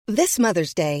This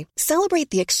Mother's Day, celebrate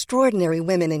the extraordinary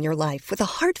women in your life with a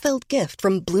heartfelt gift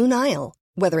from Blue Nile.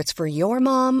 Whether it's for your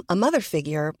mom, a mother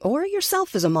figure, or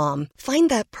yourself as a mom, find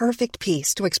that perfect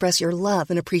piece to express your love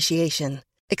and appreciation.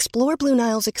 Explore Blue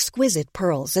Nile's exquisite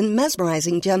pearls and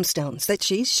mesmerizing gemstones that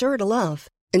she's sure to love.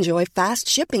 Enjoy fast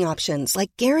shipping options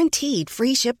like guaranteed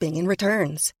free shipping and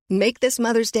returns. Make this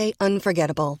Mother's Day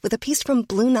unforgettable with a piece from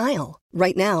Blue Nile.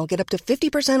 Right now, get up to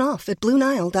 50% off at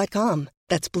BlueNile.com.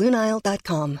 That's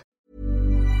BlueNile.com.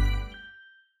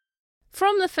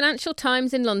 From the Financial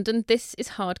Times in London, this is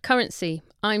Hard Currency.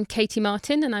 I'm Katie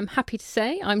Martin, and I'm happy to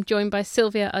say I'm joined by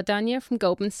Silvia Ardagna from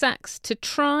Goldman Sachs to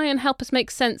try and help us make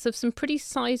sense of some pretty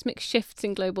seismic shifts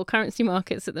in global currency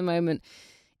markets at the moment.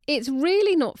 It's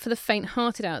really not for the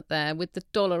faint-hearted out there, with the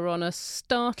dollar on a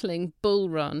startling bull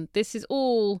run. This is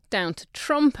all down to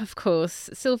Trump, of course.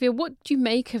 Silvia, what do you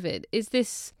make of it? Is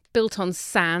this built on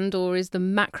sand, or is the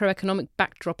macroeconomic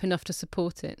backdrop enough to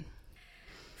support it?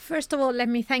 First of all, let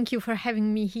me thank you for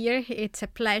having me here. It's a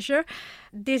pleasure.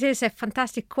 This is a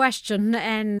fantastic question,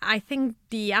 and I think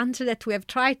the answer that we have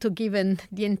tried to give in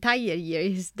the entire year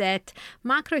is that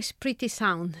macro is pretty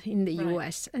sound in the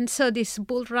US. And so this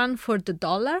bull run for the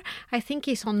dollar, I think,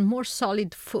 is on more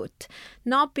solid foot,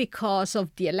 not because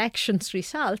of the election's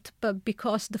result, but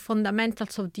because the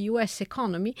fundamentals of the US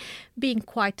economy being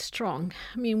quite strong.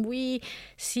 I mean, we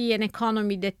see an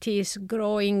economy that is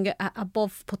growing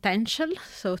above potential,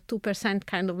 so 2%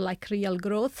 kind of like real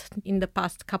growth in the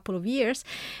past couple of years.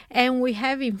 And we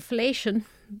have inflation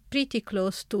pretty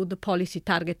close to the policy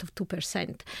target of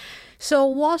 2%. So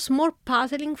what's more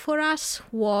puzzling for us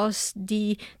was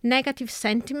the negative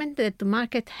sentiment that the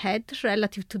market had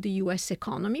relative to the US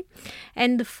economy,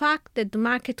 and the fact that the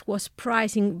market was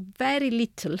pricing very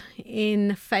little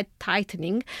in Fed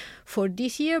tightening for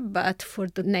this year, but for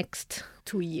the next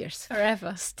 2 years.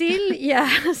 Forever. Still,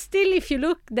 if you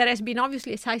look, there has been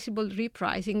obviously a sizable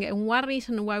repricing. And one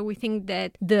reason why we think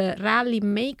that the rally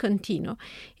may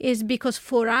is because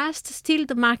for us, still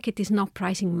the market is not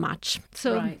pricing much.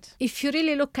 So if you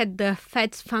really look at the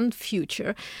Fed's fund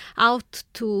future out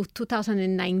to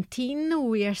 2019,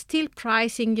 we are still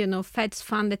pricing, Fed's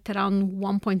fund at around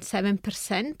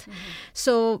 1.7%.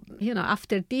 So,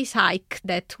 after this hike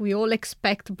that we all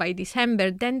expect by December,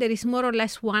 then there is more or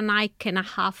less one hike and a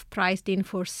half priced in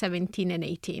for 17 and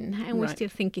 18. And we still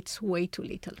think it's way too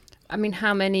little. I mean,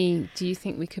 how many do you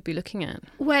think we could be looking at?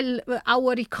 Well,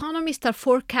 our economists are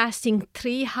forecasting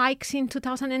 3 hikes in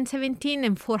 2017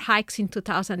 and 4 hikes in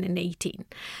 2018.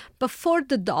 But for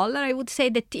the dollar, I would say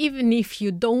that even if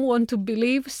you don't want to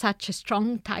believe such a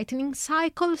strong tightening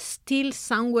cycle, still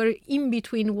somewhere in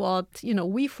between what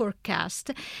we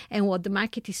forecast and what the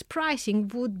market is pricing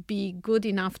would be good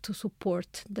enough to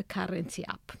support the currency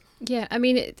up. Yeah, I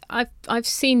mean, I've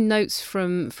seen notes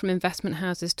from investment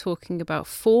houses talking about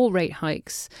 4 rate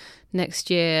hikes next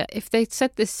year. If they'd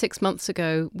said this 6 months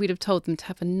ago, we'd have told them to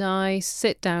have a nice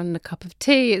sit down and a cup of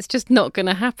tea. It's just not going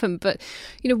to happen. But,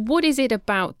 what is it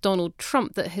about Donald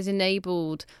Trump that has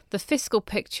enabled the fiscal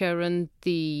picture and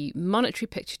the monetary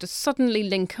picture to suddenly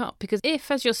link up? Because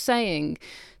if, as you're saying,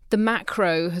 the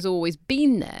macro has always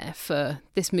been there for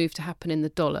this move to happen in the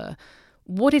dollar,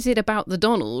 what is it about the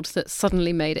Donald that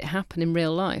suddenly made it happen in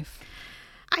real life?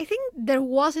 I think there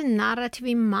was a narrative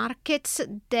in markets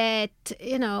that,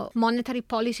 monetary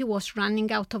policy was running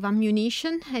out of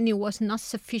ammunition and it was not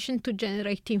sufficient to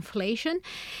generate inflation,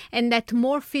 and that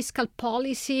more fiscal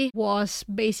policy was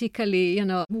basically,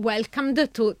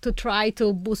 welcomed to try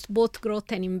to boost both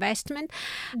growth and investment.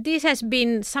 This has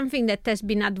been something that has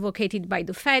been advocated by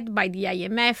the Fed, by the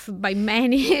IMF, by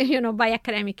many, by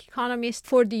academic economists,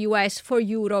 for the US, for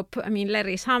Europe. I mean,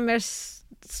 Larry Summers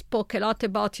spoke a lot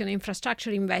about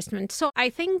infrastructure investment. So I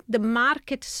think the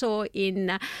market saw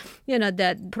in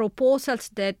the proposals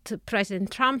that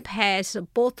President Trump has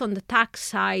both on the tax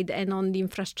side and on the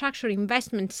infrastructure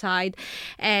investment side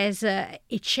as a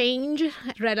change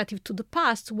relative to the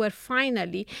past, where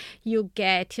finally you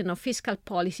get fiscal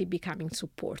policy becoming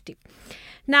supportive.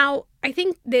 Now, I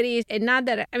think there is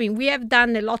we have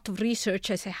done a lot of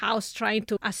research as a house trying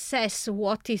to assess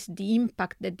what is the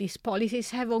impact that these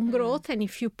policies have on growth. And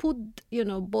if you put,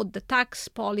 both the tax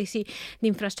policy, the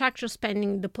infrastructure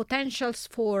spending, the potentials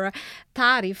for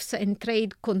tariffs and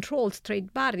trade controls,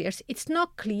 trade barriers, it's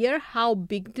not clear how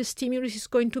big the stimulus is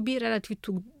going to be relative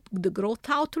to the growth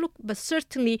outlook, but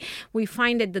certainly we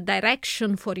find that the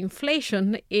direction for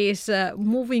inflation is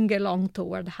moving along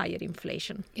toward higher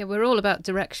inflation. Yeah, we're all about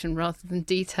direction rather than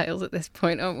details at this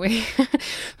point, aren't we?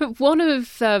 But one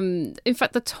of, in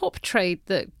fact, the top trade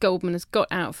that Goldman has got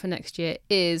out for next year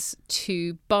is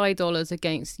to buy dollars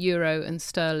against euro and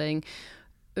sterling.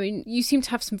 I mean, you seem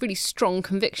to have some really strong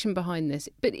conviction behind this,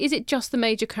 but is it just the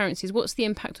major currencies? What's the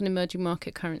impact on emerging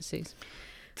market currencies?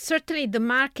 Certainly, the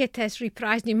market has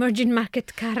repriced emerging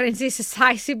market currencies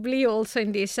decisively also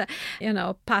in this,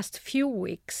 past few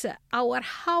weeks. Our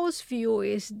house view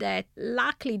is that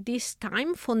luckily this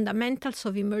time fundamentals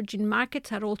of emerging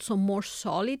markets are also more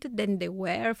solid than they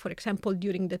were, for example,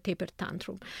 during the taper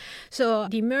tantrum. So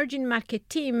the emerging market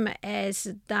team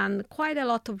has done quite a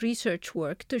lot of research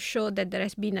work to show that there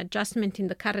has been adjustment in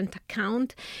the current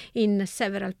account in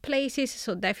several places.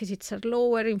 So deficits are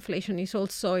lower, inflation is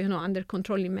also, under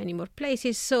control in many more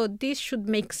places. So this should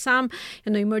make some,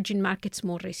 emerging markets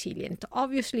more resilient.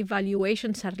 Obviously,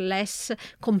 valuations are less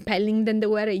compelling than they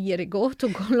were a year ago to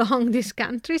go long these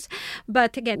countries.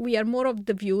 But again, we are more of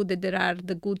the view that there are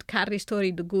the good carry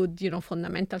story, the good,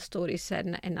 fundamental stories,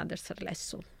 and others are less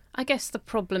so. I guess the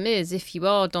problem is if you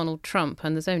are Donald Trump,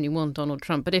 and there's only one Donald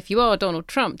Trump, but if you are Donald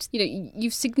Trump,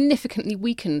 you've significantly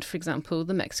weakened, for example,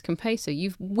 the Mexican peso.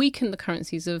 You've weakened the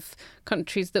currencies of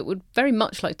countries that would very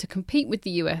much like to compete with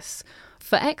the US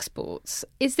for exports.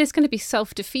 Is this going to be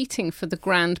self-defeating for the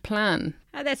grand plan?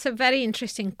 That's a very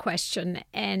interesting question.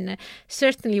 And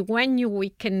certainly when you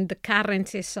weaken the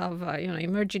currencies of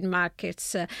emerging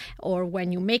markets or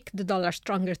when you make the dollar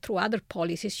stronger through other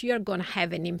policies, you are going to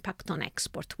have an impact on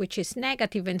export, which is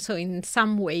negative. And so in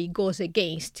some way goes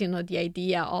against, the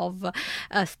idea of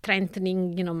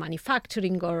strengthening,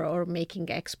 manufacturing or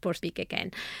making exports big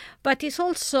again. But it's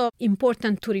also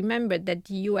important to remember that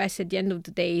the US at the end of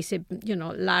the day is a,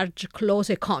 large closed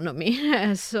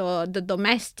economy. So the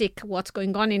domestic, what's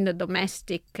going on in the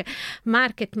domestic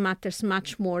market matters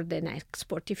much more than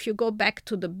export. If you go back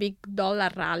to the big dollar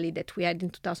rally that we had in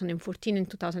 2014 and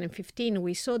 2015,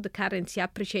 we saw the currency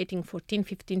appreciating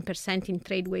 14-15% in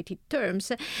trade-weighted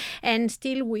terms, and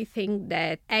still we think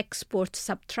that exports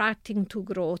subtracting to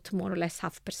growth more or less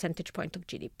half percentage point of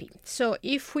GDP. So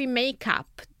if we make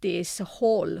up this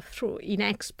hole through in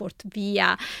export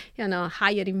via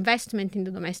higher investment in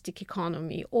the domestic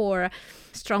economy or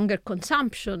stronger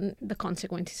consumption, the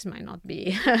consequences might not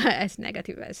be as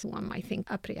negative as one might think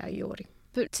a priori.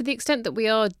 But to the extent that we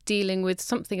are dealing with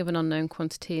something of an unknown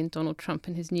quantity in Donald Trump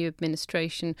and his new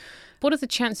administration, what are the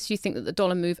chances you think that the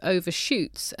dollar move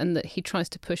overshoots and that he tries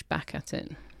to push back at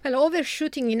it? Well,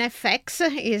 overshooting in FX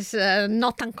is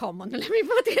not uncommon, let me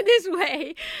put it this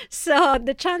way. So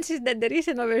the chances that there is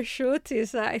an overshoot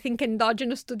is, I think,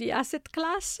 endogenous to the asset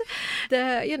class.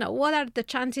 What are the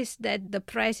chances that the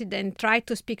president tried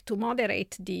to speak to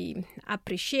moderate the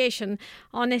appreciation?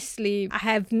 Honestly, I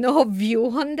have no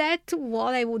view on that.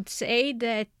 What I would say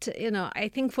that, I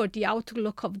think for the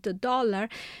outlook of the dollar,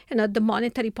 the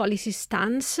monetary policy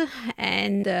stance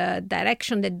and the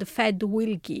direction that the Fed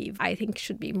will give, I think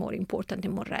should be more important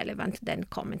and more relevant than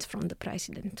comments from the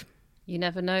president. You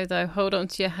never know, though. Hold on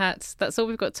to your hats. That's all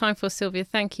we've got time for, Silvia.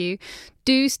 Thank you.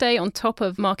 Do stay on top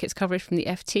of markets coverage from the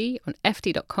FT on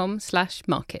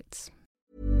ft.com/markets.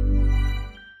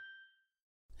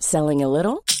 Selling a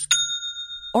little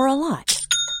or a lot?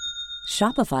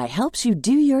 Shopify helps you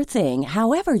do your thing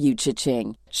however you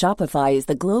cha-ching. Shopify is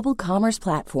the global commerce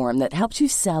platform that helps you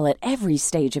sell at every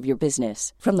stage of your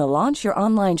business. From the launch your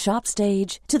online shop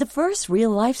stage to the first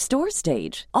real-life store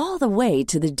stage, all the way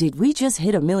to the did we just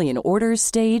hit a million orders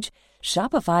stage.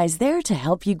 Shopify is there to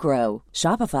help you grow.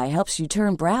 Shopify helps you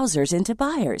turn browsers into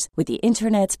buyers with the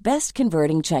internet's best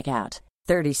converting checkout.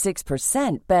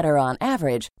 36% better on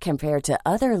average compared to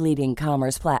other leading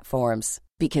commerce platforms.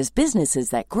 Because businesses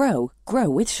that grow, grow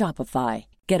with Shopify.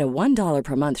 Get a $1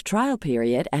 per month trial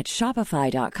period at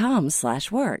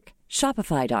shopify.com/work.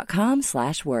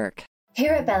 Shopify.com/work.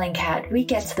 Here at Bellingcat, we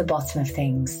get to the bottom of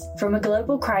things. From a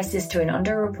global crisis to an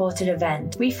underreported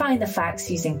event, we find the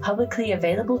facts using publicly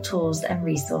available tools and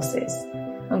resources,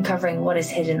 uncovering what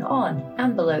is hidden on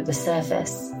and below the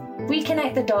surface. We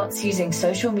connect the dots using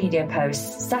social media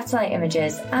posts, satellite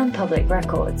images, and public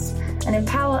records, and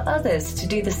empower others to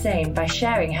do the same by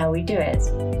sharing how we do it.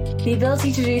 The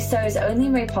ability to do so is only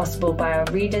made possible by our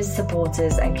readers,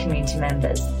 supporters, and community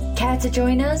members. Care to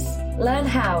join us? Learn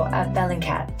how at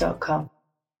bellingcat.com.